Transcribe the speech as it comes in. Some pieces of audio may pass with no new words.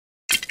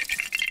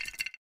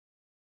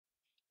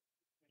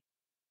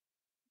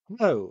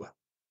Hello,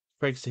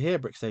 Craig's here,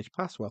 Brickstage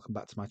Pass. Welcome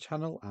back to my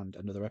channel and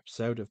another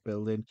episode of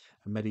building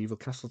a medieval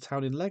castle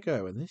town in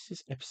Lego. And this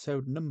is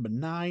episode number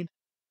 9.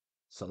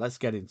 So let's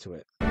get into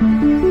it.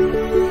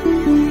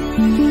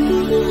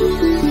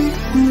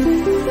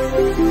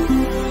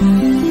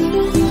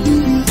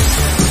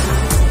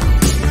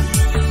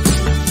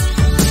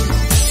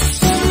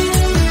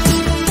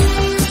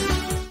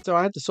 So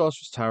I had the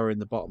Sorcerer's Tower in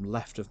the bottom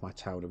left of my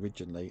town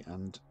originally,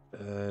 and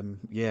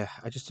yeah,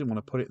 I just didn't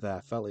want to put it there.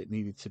 I felt it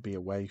needed to be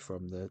away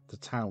from the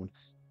town,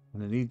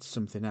 and I needed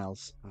something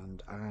else.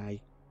 And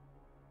I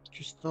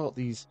just thought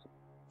these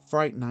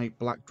Fright Night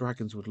black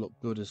dragons would look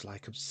good as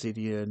like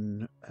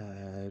obsidian,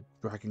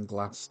 dragon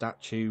glass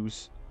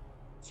statues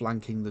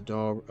flanking the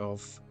door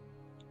of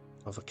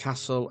a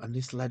castle, and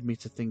this led me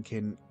to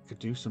thinking I could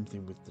do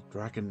something with the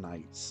Dragon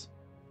Knights.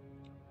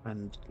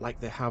 And like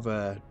they have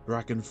a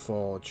dragon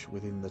forge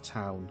within the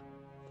town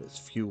that's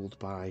fueled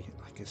by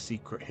like a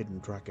secret hidden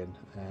dragon.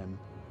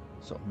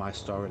 Sort of my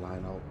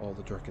storyline, all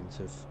the dragons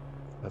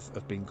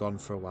have been gone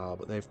for a while,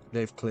 but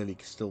they've clearly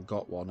still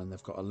got one, and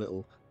they've got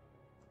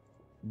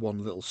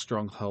one little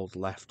stronghold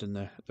left, and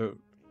they're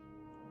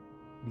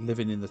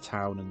living in the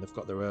town, and they've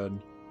got their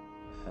own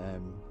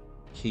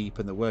keep,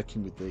 and they're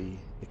working with the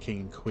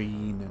king and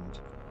queen. And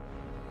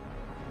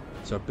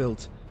so I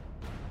built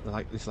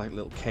this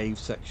little cave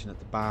section at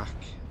the back,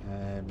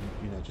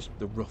 you know, just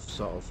the rough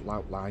sort of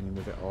outlining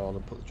of it all,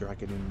 and put the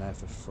dragon in there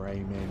for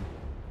framing.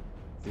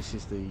 This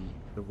is the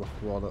rock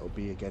wall that'll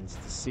be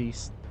against the sea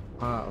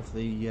part of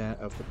the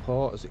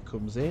port as it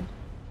comes in.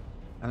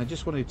 And I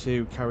just wanted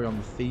to carry on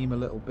the theme a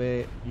little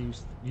bit,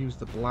 use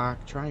the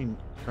black, try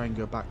and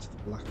go back to the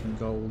black and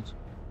gold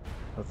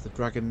of the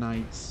Dragon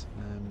Knights,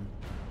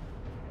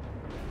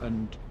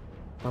 and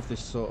have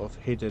this sort of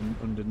hidden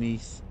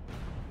underneath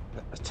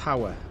a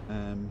tower.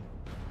 I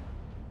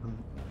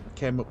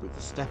came up with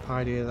the step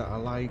idea that I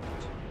liked,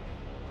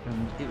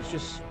 and it was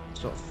just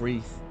sort of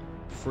free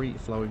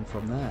flowing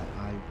from there.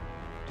 I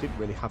didn't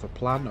really have a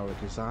plan or a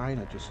design.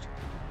 I just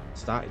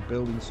started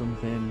building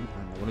something, and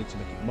I wanted to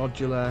make it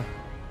modular.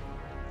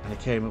 And I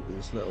came up with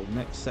this little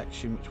next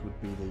section, which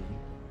would be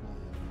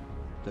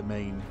the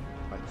main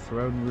like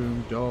throne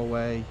room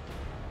doorway.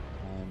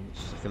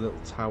 It's just like a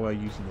little tower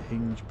using the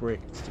hinge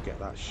bricks to get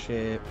that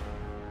shape.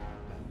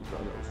 You've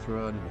got a little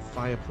throne and a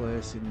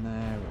fireplace in there,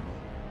 and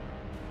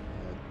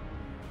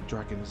a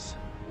dragon's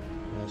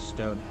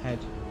stone head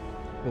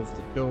above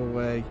the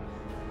doorway,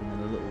 and then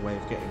a little way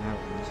of getting out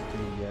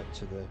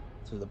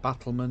to the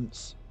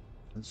battlements,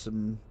 and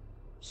some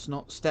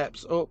snot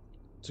steps up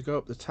to go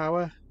up the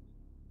tower.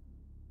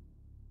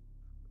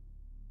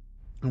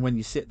 And when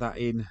you sit that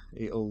in,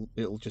 it'll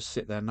just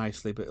sit there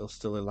nicely, but it'll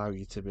still allow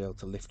you to be able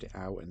to lift it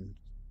out and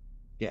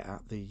get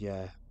at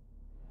the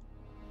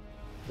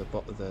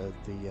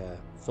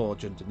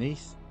forge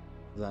underneath.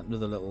 There's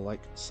another little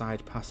like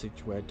side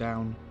passageway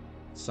down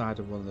the side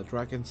of one of the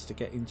dragons to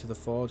get into the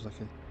forge, like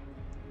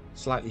a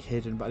slightly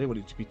hidden, but I didn't want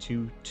it to be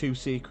too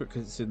secret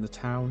because it's in the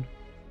town.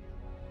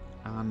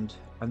 And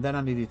then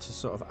I needed to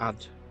sort of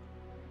add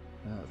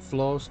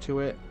floors to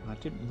it. I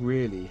didn't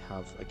really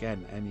have,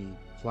 again, any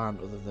plan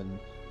other than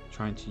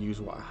trying to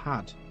use what I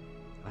had.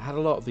 I had a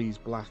lot of these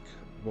black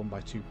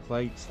 1x2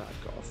 plates that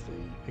I'd got off the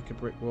picker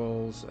brick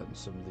walls, and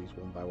some of these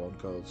 1x1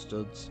 gold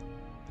studs,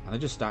 and I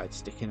just started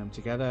sticking them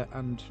together,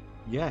 and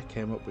yeah,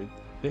 came up with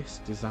this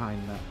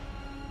design that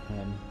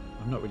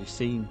I've not really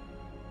seen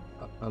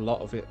a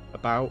lot of it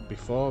about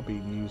before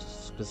being used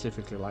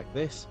specifically like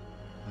this.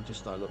 I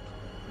just thought it looked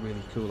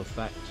really cool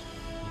effect.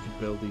 You could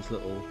build these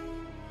little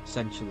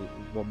essentially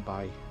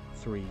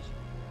 1x3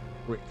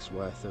 bricks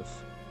worth of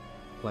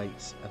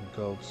plates and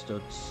gold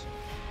studs.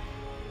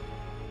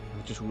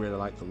 I just really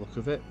like the look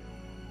of it,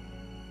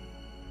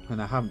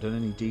 and I haven't done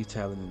any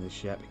detailing in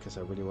this yet because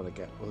I really want to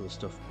get other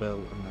stuff built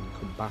and then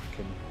come back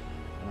and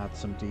add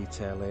some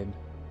detail in.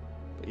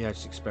 But yeah, I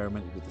just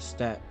experimented with the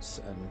steps,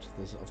 and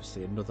there's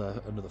obviously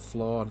another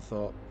floor, and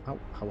thought,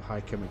 how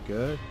high can we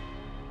go?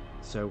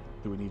 So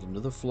do we need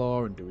another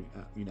floor, and do we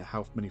you know,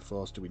 how many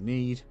floors do we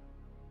need?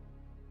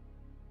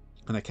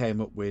 And I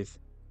came up with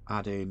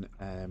adding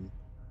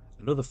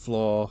another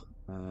floor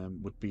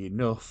would be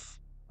enough,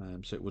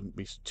 so it wouldn't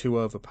be too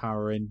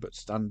overpowering, but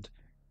stand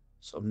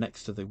sort of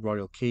next to the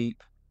royal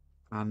keep.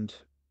 And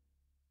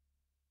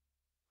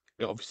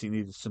it obviously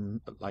needed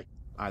some like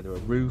either a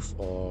roof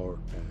or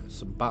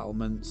some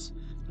battlements.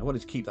 I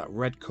wanted to keep that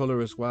red colour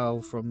as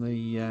well from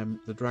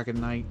the Dragon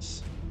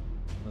Knights,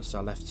 so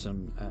I left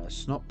some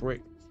snot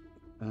brick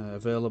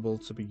available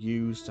to be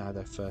used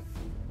either for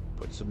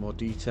putting some more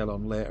detail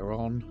on later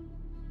on.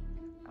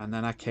 And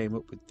then I came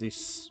up with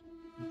this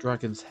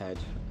dragon's head,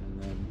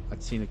 and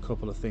I'd seen a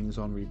couple of things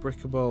on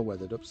Rebrickable where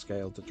they'd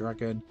upscaled the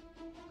dragon,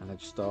 and I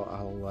just thought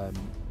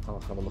I'll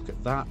have a look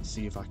at that,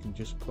 see if I can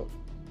just put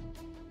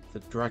the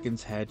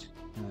dragon's head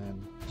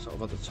sort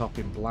of at the top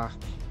in black,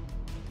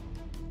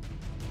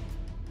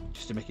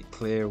 just to make it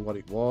clear what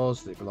it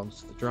was, that it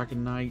belongs to the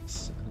Dragon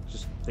Knights. And I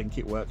just think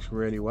it works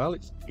really well.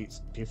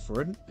 It's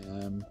different.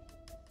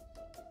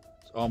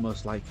 It's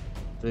almost like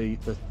the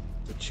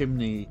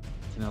chimney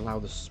can allow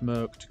the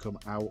smoke to come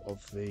out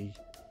of the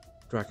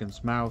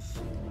dragon's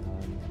mouth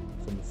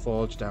from the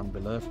forge down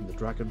below, from the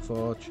dragon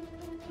forge.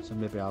 So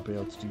maybe I'll be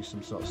able to do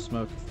some sort of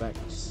smoke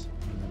effects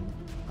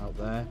out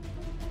there.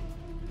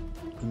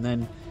 And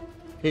then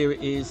here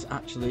it is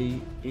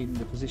actually in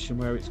the position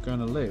where it's going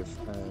to live.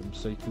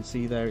 So you can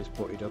see there it's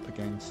butted up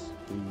against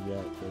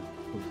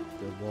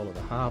the wall of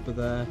the harbour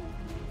there.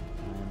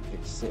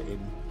 It's sitting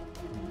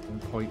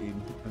and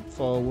pointing and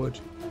forward.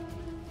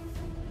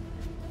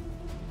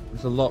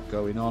 There's a lot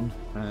going on.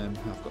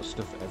 I've got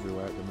stuff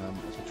everywhere at the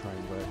moment as I try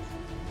and work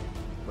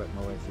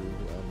my way through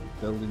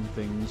building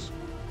things.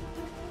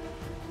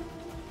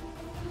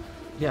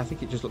 Yeah, I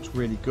think it just looks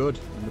really good,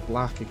 and the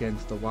black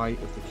against the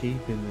white of the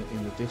keep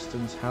in the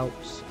distance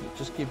helps. It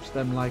just gives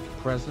them like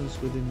a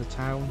presence within the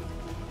town.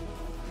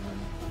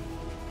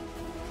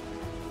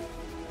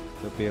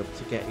 They'll be able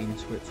to get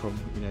into it from,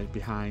 you know,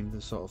 behind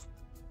the sort of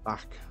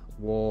back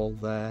wall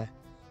there,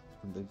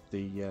 and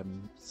the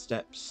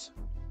steps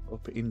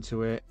up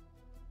into it.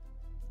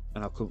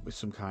 And I'll come up with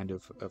some kind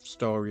of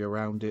story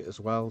around it as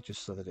well,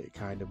 just so that it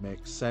kind of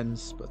makes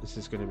sense. But this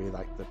is going to be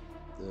like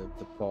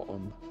the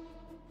bottom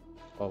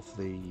of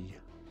the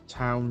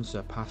towns,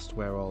 past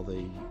where all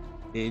the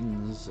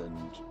inns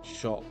and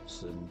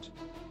shops and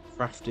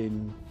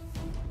crafting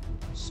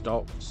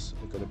stocks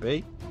are going to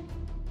be.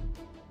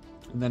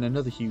 And then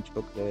another huge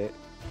update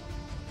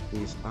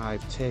is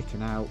I've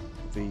taken out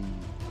the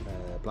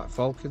Black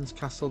Falcon's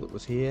castle that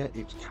was here.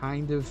 It's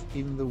kind of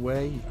in the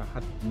way. I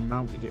had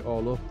mounted it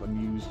all up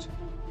and used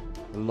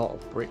a lot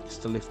of bricks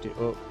to lift it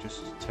up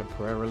just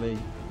temporarily.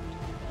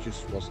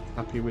 Just wasn't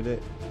happy with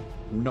it.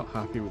 I'm not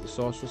happy with the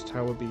Sorcerer's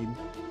Tower being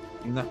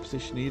in that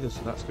position either,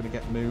 so that's going to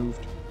get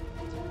moved.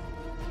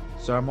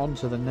 So I'm on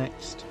to the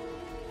next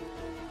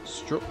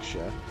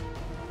structure,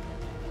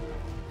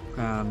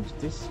 and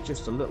this is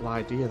just a little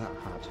idea that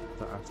I had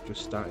that I've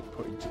just started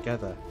putting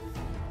together.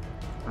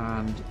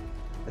 And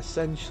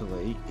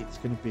essentially it's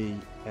going to be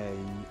a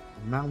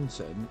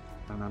mountain,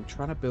 and I'm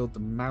trying to build the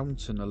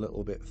mountain a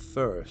little bit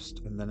first,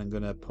 and then I'm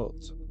going to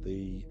put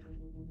the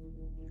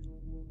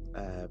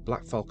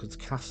Black Falcon's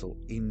castle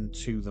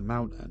into the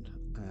mountain,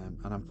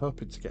 and I'm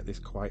hoping to get this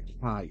quite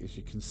high. As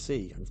you can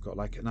see, I've got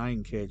like an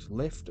iron cage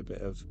lift, a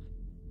bit of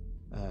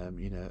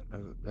you know,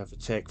 of a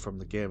take from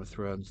the Game of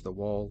Thrones The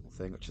Wall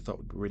thing, which I thought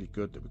would be really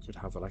good, that we could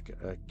have like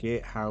a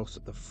gatehouse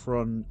at the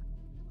front,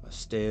 a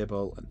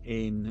stable, an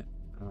inn,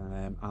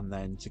 and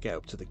then to get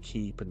up to the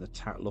keep and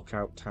the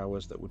lookout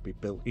towers that would be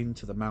built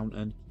into the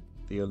mountain,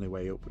 the only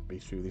way up would be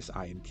through this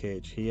iron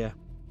cage here.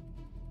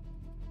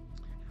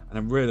 And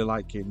I'm really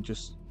liking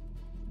just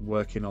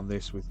working on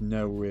this with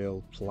no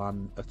real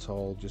plan at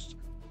all, just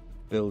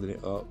building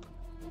it up.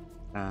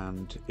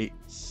 And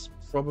it's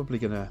probably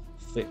going to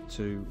fit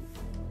to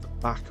the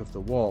back of the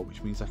wall,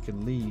 which means I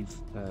can leave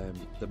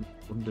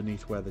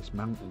underneath where this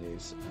mountain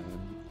is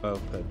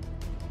open.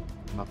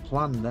 My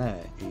plan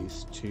there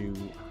is to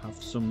have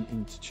some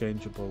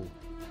interchangeable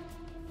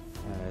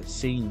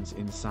scenes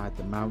inside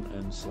the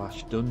mountain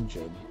 /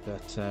 dungeon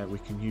that we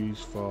can use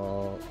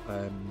for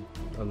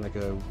a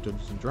Lego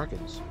Dungeons and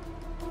Dragons.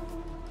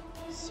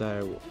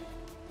 So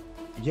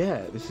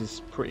yeah, this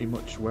is pretty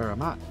much where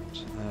I'm at.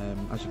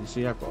 As you can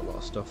see, I've got a lot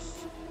of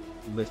stuff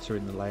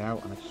littering the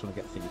layout, and I just want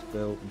to get things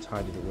built and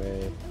tidied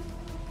away,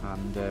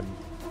 and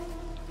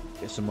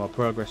get some more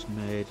progress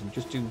made, and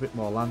just do a bit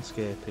more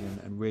landscaping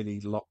and really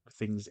lock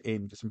things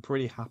in, because I'm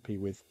pretty happy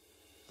with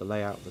the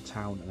layout of the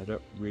town, and I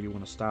don't really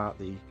want to start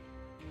the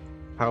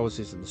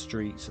houses and the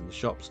streets and the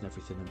shops and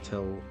everything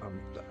until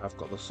I've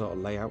got the sort of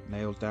layout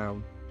nailed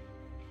down,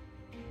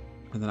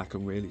 and then I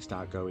can really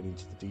start going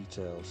into the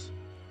details.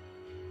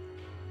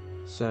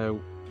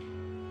 So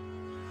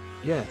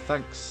yeah,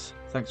 thanks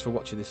for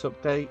watching this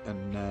update,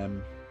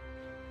 and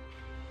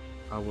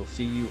I will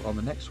see you on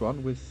the next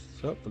one with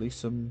hopefully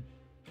some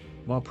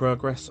more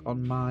progress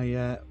on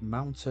my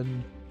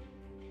mountain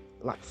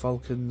Black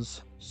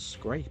Falcon's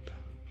scrape.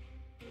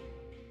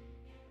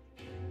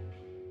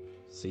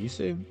 See you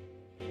soon.